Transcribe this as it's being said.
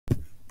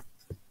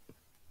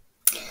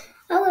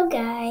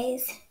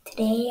guys,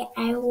 today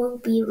I will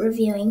be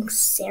reviewing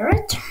Sara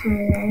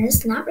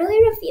Turner's, not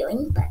really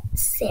reviewing, but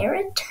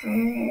Sara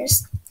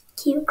Turner's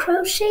cute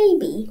crochet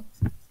bee.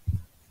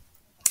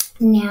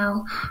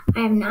 Now, I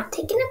have not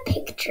taken a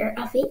picture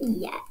of it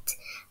yet,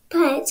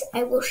 but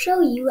I will show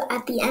you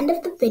at the end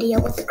of the video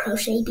what the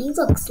crochet bee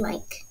looks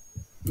like.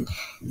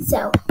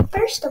 So,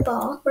 first of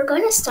all, we're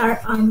going to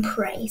start on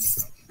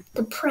price.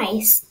 The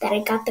price that I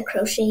got the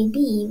crochet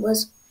bee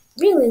was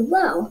really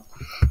low.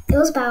 It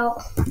was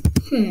about,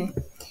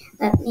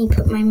 let me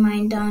put my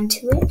mind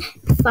onto it,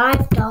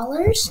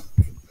 $5.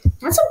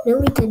 That's a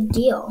really good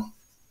deal.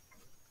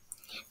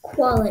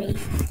 Quality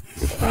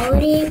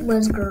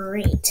was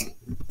great.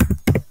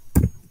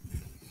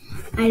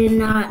 I did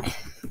not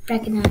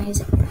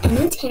recognize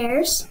any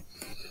tears,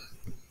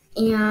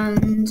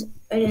 and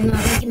I did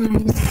not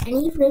recognize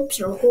any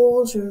rips or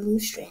holes or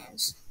loose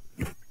strands.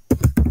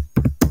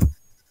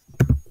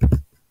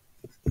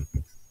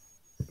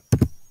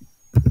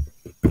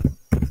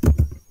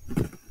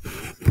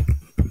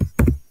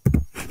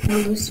 No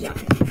loose yarn.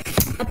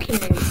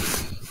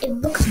 Appearance. It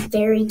looks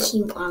very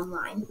cute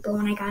online, but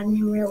when I got it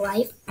in real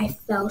life, I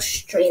fell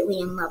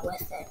straightly in love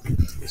with it.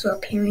 So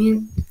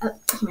appearance, oh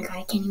my god,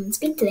 I can't even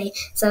speak today.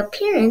 So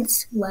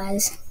appearance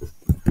was,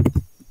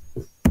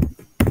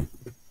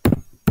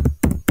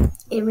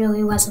 it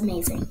really was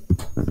amazing.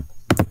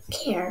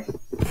 Care.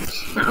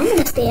 Now I'm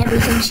going to say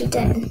everything she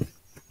did.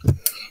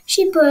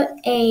 She put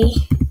a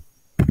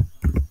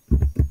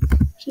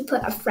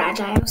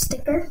fragile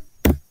sticker.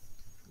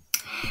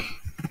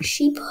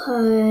 She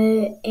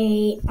put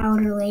a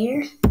outer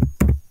layer.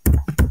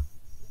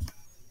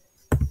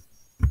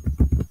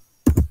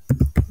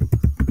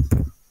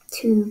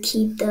 To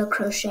keep the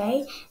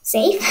crochet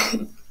safe.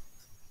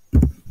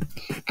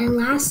 And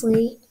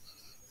lastly,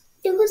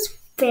 it was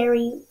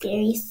very,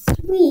 very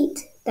sweet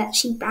that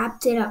she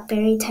wrapped it up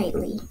very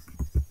tightly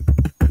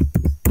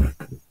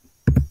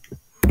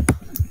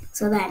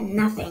so that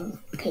nothing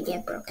could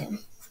get broken.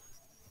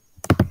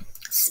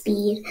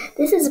 Speed.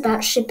 This is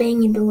about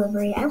shipping and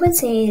delivery. I would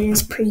say it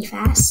is pretty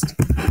fast.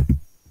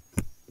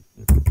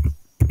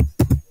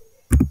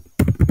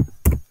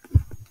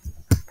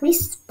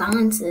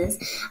 Responses.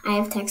 I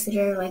have texted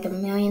her like a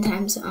million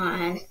times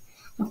on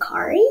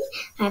Mercari.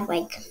 I've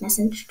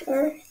messaged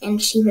her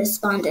and she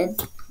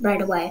responded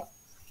right away.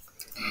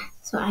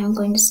 So I'm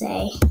going to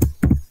say,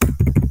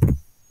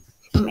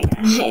 oh my god,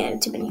 I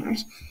have too many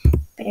hours.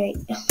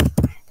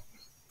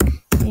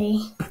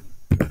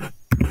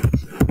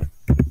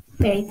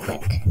 Very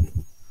quick.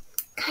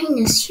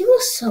 Kindness. She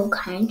was so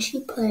kind.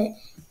 She put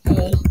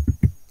a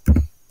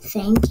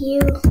thank you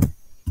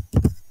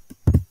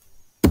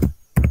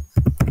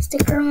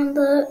sticker on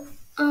the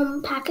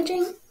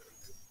packaging.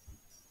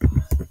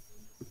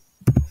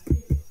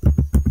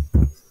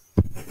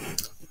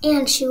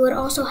 And she would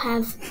also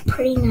have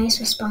pretty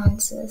nice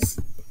responses.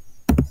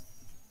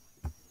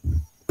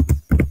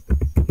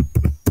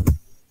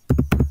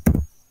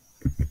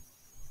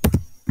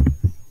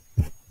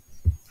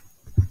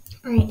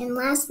 Alright, and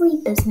lastly,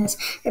 business.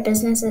 Her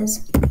business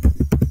is,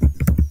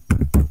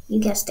 you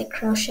guessed it,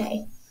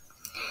 crochet.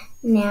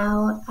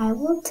 Now, I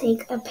will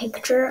take a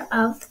picture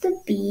of the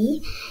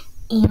bee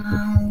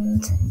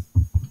and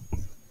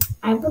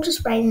I will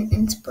just write an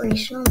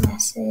inspirational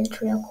message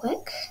real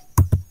quick.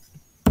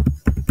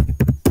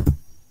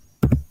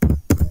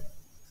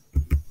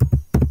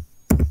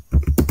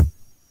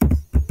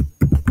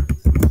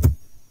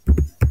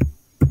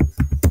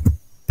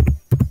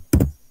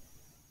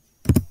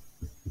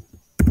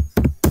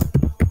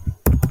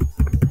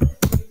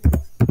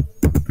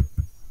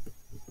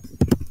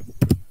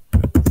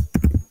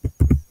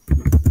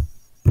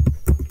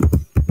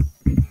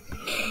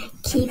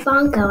 Keep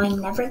on going,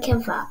 never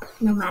give up,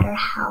 no matter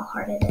how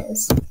hard it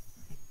is.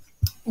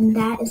 And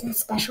that is a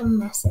special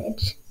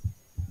message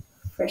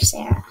for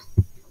Sara.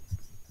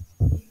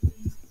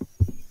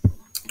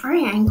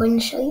 Alright, I'm going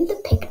to show you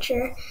the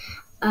picture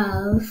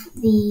of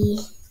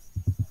the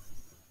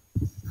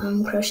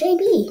crochet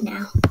bee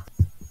now.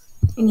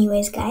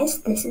 Anyways,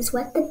 guys, this is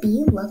what the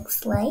bee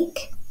looks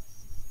like.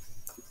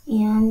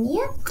 And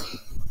yeah,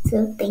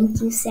 so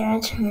thank you,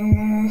 Sara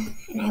Turner,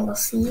 and I will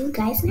see you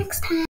guys next time.